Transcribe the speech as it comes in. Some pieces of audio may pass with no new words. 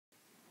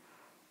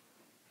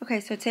Okay,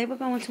 so today we're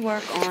going to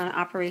work on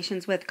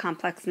operations with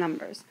complex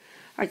numbers.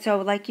 All right, so I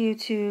would like you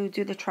to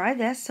do the try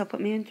this. So put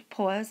me into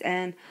pause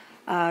and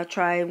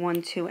try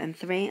 1, 2, and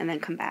 3, and then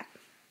come back.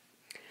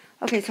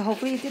 Okay, so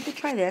hopefully you did the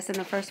try this, and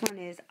the first one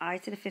is I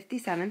to the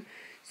 57.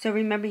 So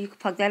remember, you can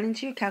plug that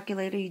into your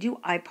calculator. You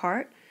do I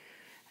part,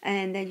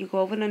 and then you go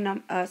over the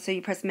number. So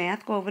you press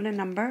math, go over the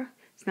number.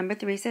 It's number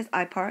 3 says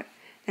I part.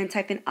 Then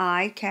type in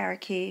I,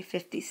 caret key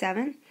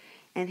 57,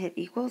 and hit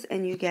equals,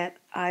 and you get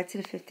I to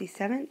the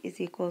 57 is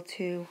equal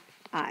to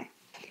I.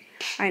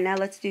 All right, now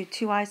let's do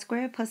 2I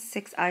squared plus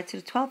 6I to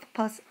the 12th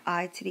plus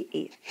I to the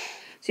 8th.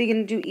 So you're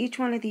going to do each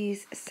one of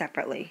these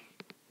separately.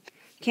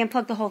 You can't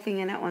plug the whole thing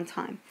in at one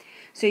time.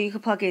 So you can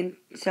plug in,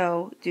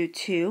 so do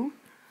 2,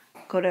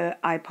 go to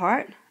I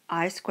part,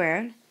 I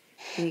squared,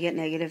 and you get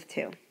negative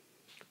 2.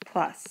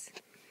 Plus,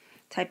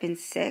 type in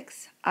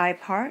 6, I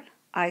part,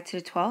 I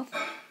to the 12th,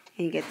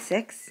 and you get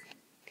 6.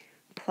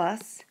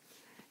 Plus,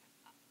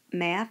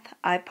 math,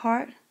 I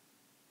part,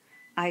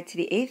 I to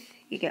the 8th,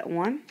 you get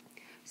 1.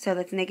 So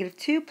that's negative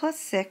 2 plus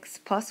 6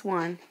 plus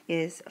 1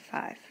 is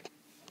 5.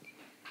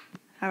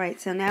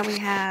 Alright, so now we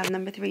have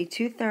number 3,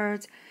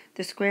 2/3,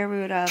 the square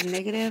root of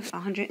negative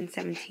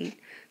 117. So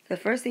the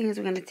first thing is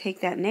we're going to take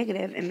that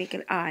negative and make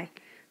it I.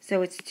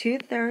 So it's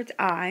 2/3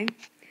 I,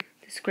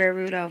 the square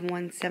root of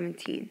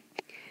 117.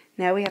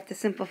 Now we have to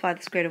simplify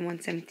the square root of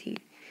 117.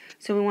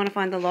 So we want to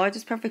find the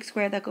largest perfect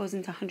square that goes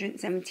into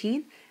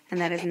 117, and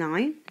that is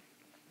 9.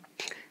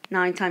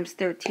 9 times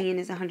 13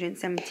 is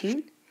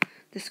 117.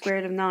 The square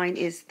root of 9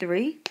 is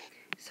 3.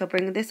 So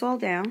bring this all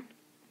down.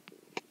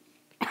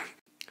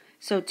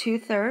 So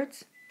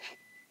 2/3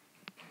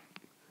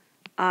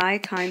 I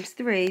times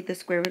 3, the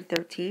square root of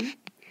 13.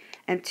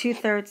 And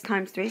 2/3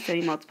 times 3, so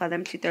you multiply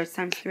them, 2/3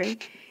 times 3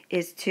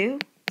 is 2.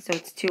 So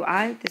it's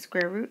 2I, the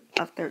square root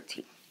of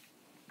 13.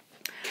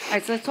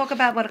 Alright, so let's talk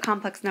about what a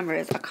complex number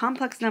is. A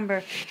complex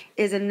number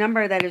is a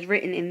number that is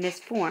written in this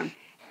form.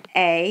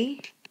 A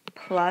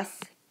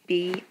plus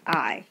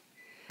BI.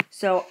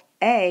 So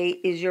A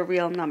is your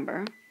real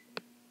number,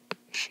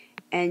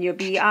 and your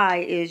BI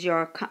is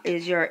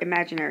your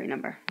imaginary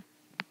number.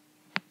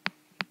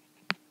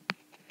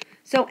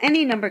 So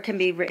any number can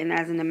be written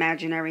as an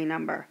imaginary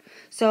number.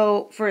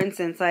 So for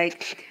instance,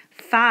 like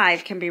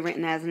 5 can be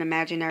written as an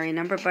imaginary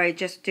number by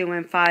just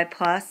doing 5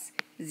 plus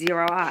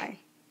 0i.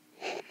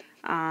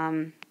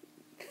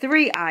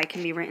 3i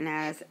can be written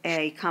as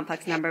a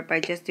complex number by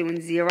just doing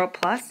 0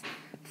 plus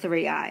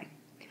 3i.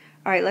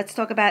 Alright, let's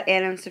talk about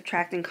adding and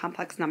subtracting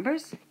complex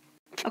numbers.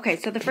 Okay,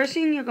 so the first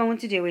thing you're going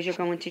to do is you're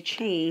going to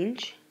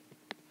change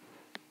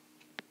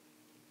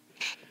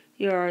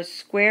your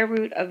square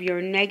root of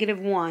your negative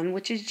 1,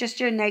 which is just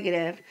your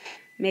negative,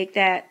 make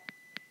that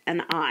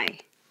an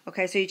I.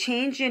 Okay, so you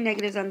change your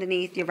negatives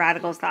underneath your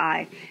radicals to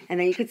I, and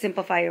then you could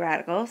simplify your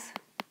radicals.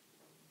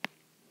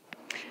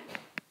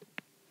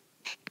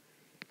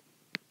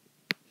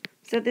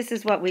 So this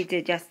is what we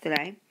did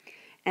yesterday.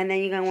 And then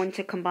you're going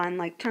to combine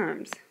like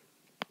terms.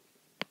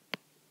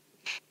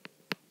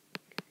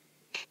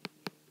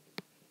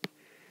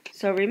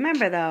 So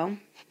remember though,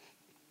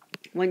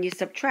 when you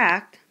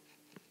subtract,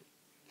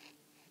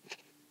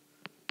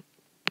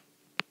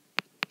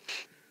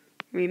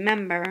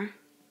 remember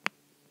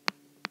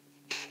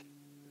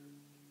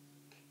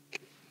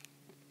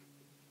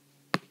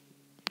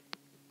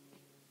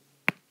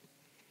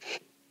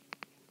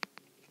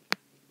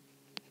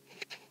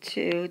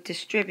to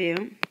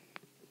distribute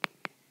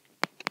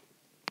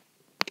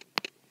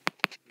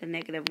the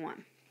negative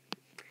 1.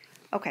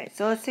 Okay,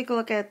 so let's take a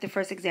look at the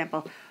first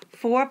example.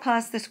 4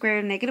 plus the square root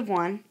of negative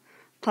 1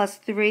 plus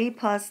 3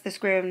 plus the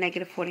square root of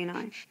negative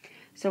 49.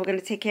 So we're going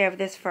to take care of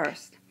this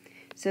first.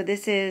 So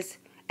this is,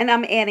 and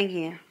I'm adding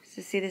here.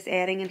 So see this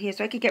adding in here?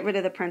 So I could get rid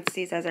of the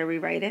parentheses as I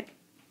rewrite it.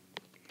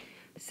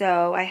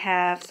 So I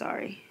have,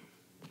 sorry.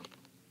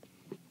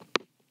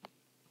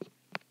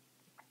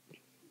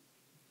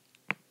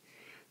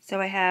 So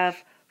I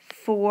have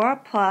 4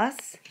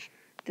 plus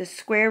the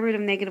square root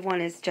of negative 1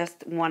 is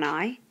just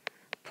 1i.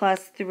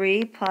 Plus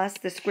 3 plus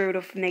the square root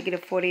of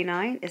negative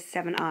 49 is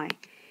 7i.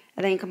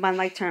 And then you combine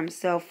like terms.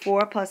 So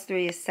 4 plus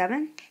 3 is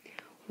 7.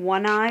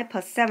 1i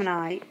plus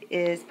 7i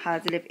is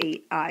positive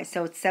 8i.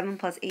 So it's 7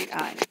 plus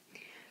 8i.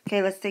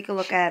 Okay, let's take a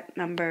look at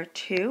number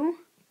 2.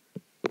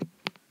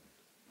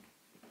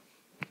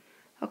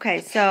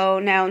 Okay, so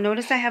now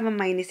notice I have a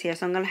minus here.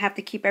 So I'm going to have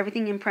to keep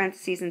everything in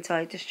parentheses until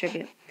I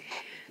distribute.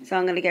 So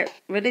I'm going to get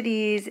rid of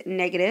these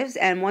negatives,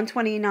 and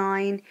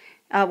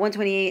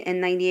 128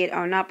 and 98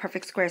 are not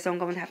perfect squares, so I'm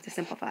going to have to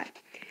simplify.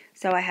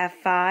 So I have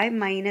 5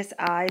 minus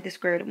I, the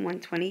square root of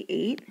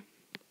 128.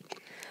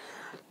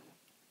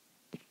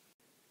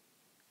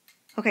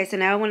 Okay, so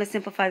now I want to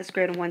simplify the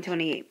square root of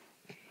 128.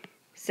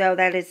 So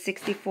that is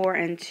 64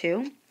 and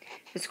 2.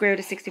 The square root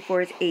of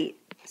 64 is 8.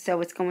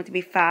 So it's going to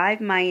be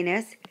 5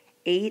 minus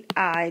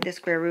 8I, the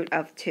square root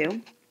of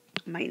 2,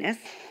 minus.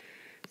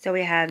 So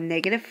we have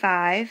negative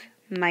 5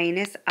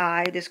 minus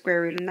I, the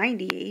square root of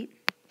 98.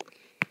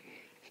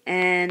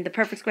 And the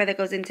perfect square that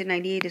goes into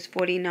 98 is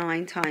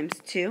 49 times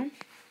 2.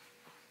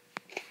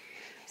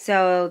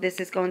 So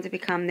this is going to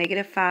become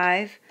negative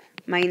 5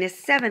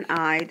 minus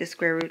 7i, the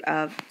square root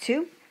of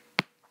 2.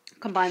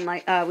 Combine,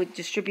 we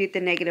distribute the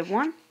negative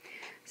 1.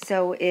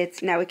 So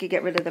it's, now we could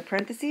get rid of the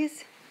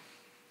parentheses.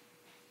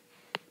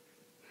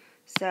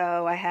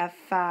 So I have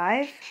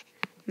 5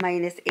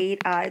 minus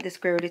 8i, the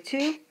square root of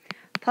 2,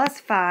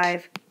 plus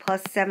 5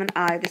 plus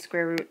 7i, the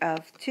square root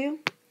of 2.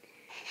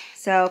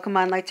 So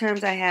combine like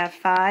terms, I have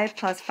 5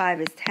 plus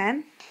 5 is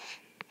 10.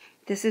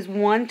 This is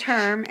one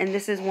term, and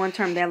this is one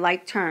term. They're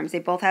like terms. They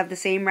both have the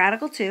same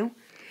radical 2,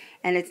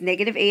 and it's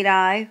negative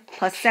 8i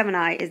plus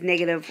 7i is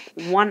negative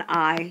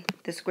 1i,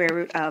 the square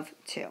root of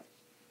 2. All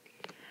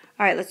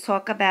right, let's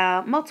talk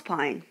about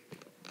multiplying.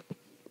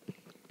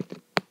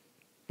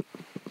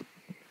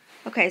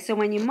 Okay, so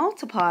when you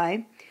multiply,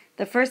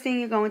 the first thing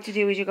you're going to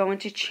do is you're going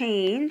to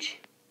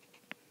change,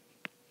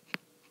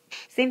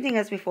 same thing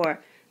as before,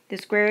 the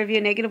square root of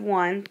your negative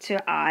 1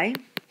 to I,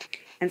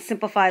 and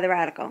simplify the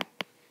radical.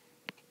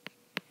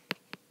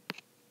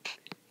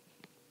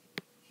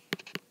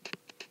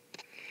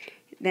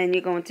 Then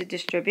you're going to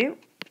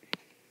distribute.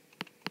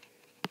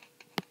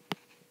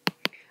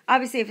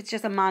 Obviously, if it's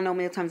just a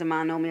monomial times a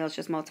monomial, it's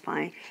just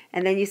multiplying.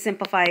 And then you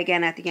simplify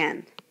again at the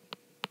end.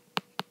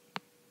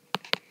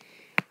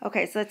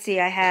 Okay, so let's see.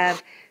 I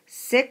have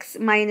 6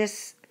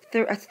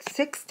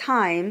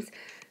 times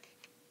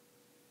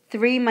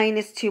 3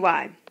 minus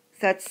 2i. So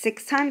that's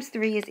 6 times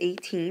 3 is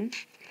 18.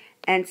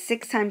 And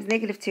 6 times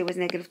negative 2 is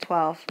negative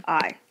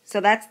 12i. So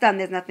that's done.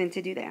 There's nothing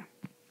to do there.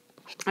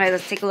 All right,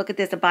 let's take a look at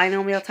this. A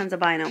binomial times a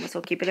binomial.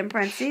 So keep it in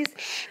parentheses.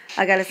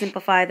 I got to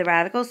simplify the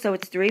radical. So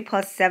it's 3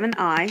 plus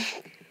 7i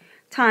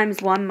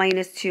times 1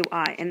 minus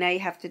 2i. And now you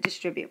have to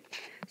distribute.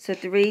 So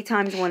 3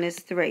 times 1 is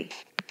 3.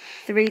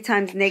 3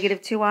 times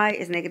negative 2i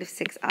is negative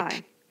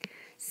 6i.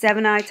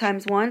 7i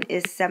times 1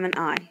 is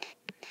 7i.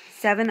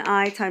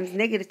 7i times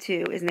negative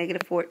 2 is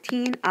negative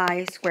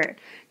 14i squared.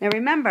 Now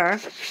remember,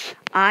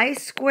 I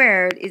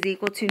squared is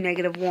equal to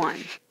negative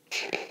 1.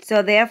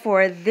 So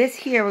therefore, this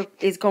here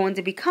is going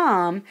to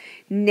become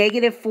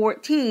negative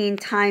 14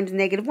 times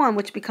negative 1,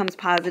 which becomes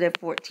positive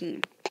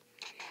 14.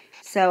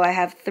 So I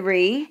have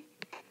 3.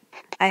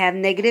 I have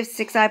negative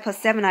 6i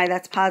plus 7i,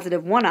 that's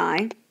positive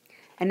 1i.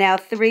 And now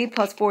 3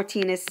 plus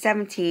 14 is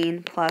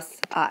 17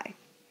 plus I.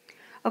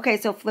 Okay,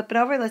 so flip it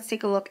over. Let's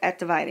take a look at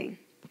dividing.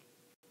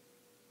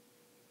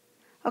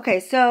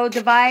 Okay, so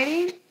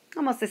dividing,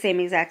 almost the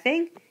same exact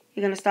thing.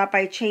 You're going to start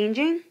by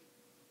changing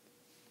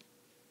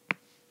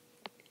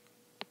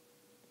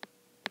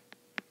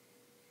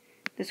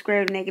the square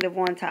root of negative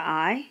 1 to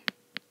I.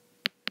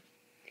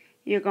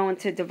 You're going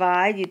to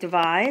divide. You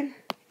divide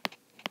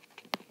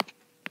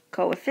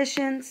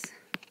coefficients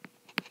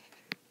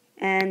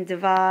and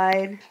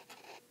divide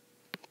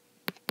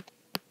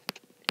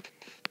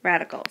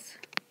radicals.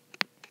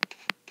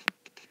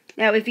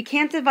 Now, if you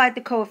can't divide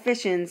the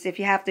coefficients, if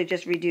you have to,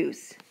 just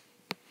reduce.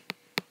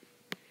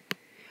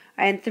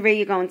 And 3,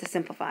 you're going to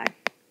simplify.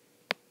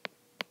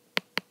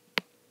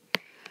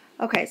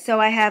 Okay, so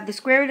I have the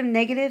square root of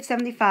negative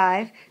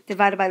 75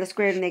 divided by the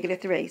square root of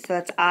negative 3. So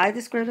that's I,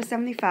 the square root of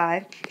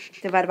 75,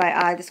 divided by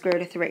I, the square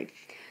root of 3.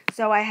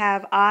 So I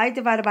have I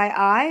divided by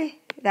I,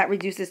 that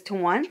reduces to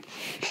 1.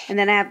 And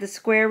then I have the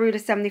square root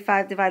of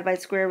 75 divided by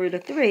the square root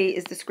of 3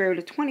 is the square root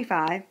of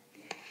 25,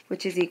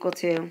 which is equal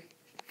to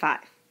 5.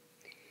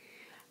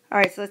 All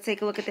right, so let's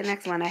take a look at the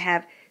next one. I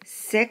have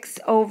 6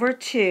 over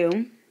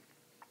 2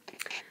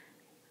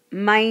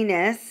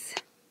 minus,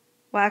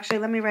 well, actually,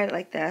 let me write it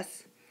like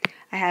this.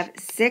 I have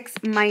 6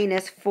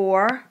 minus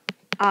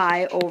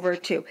 4i over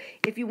 2.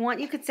 If you want,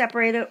 you could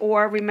separate it,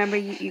 or remember,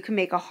 you can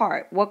make a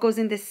heart. What goes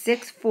into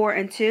 6, 4,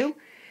 and 2?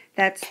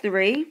 That's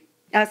 3.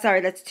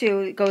 That's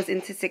 2. It goes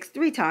into 6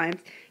 3 times,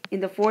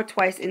 into 4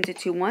 twice, into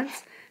 2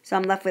 once. So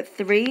I'm left with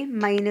 3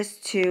 minus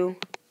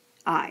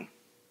 2i.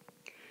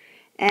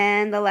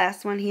 And the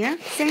last one here,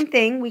 same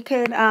thing. We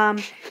could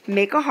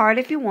make a heart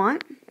if you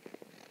want.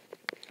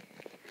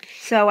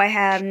 So I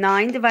have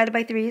 9 divided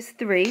by 3 is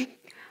 3.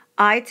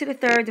 I to the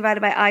third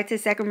divided by I to the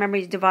second. Remember,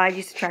 you divide,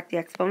 you subtract the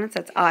exponents.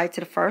 That's I to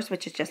the first,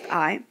 which is just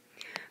I.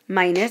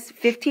 Minus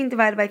 15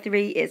 divided by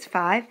 3 is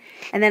 5.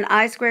 And then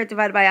I squared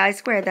divided by I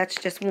squared, that's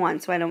just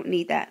 1, so I don't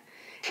need that.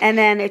 And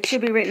then it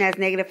should be written as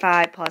negative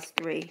 5 plus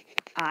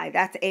 3i.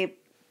 That's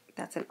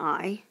an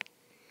I.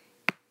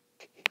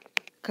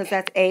 Because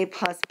that's A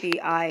plus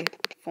BI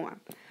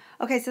form.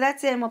 Okay, so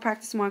that's it, and we'll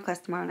practice more in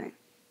class tomorrow night.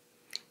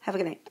 Have a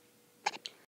good night.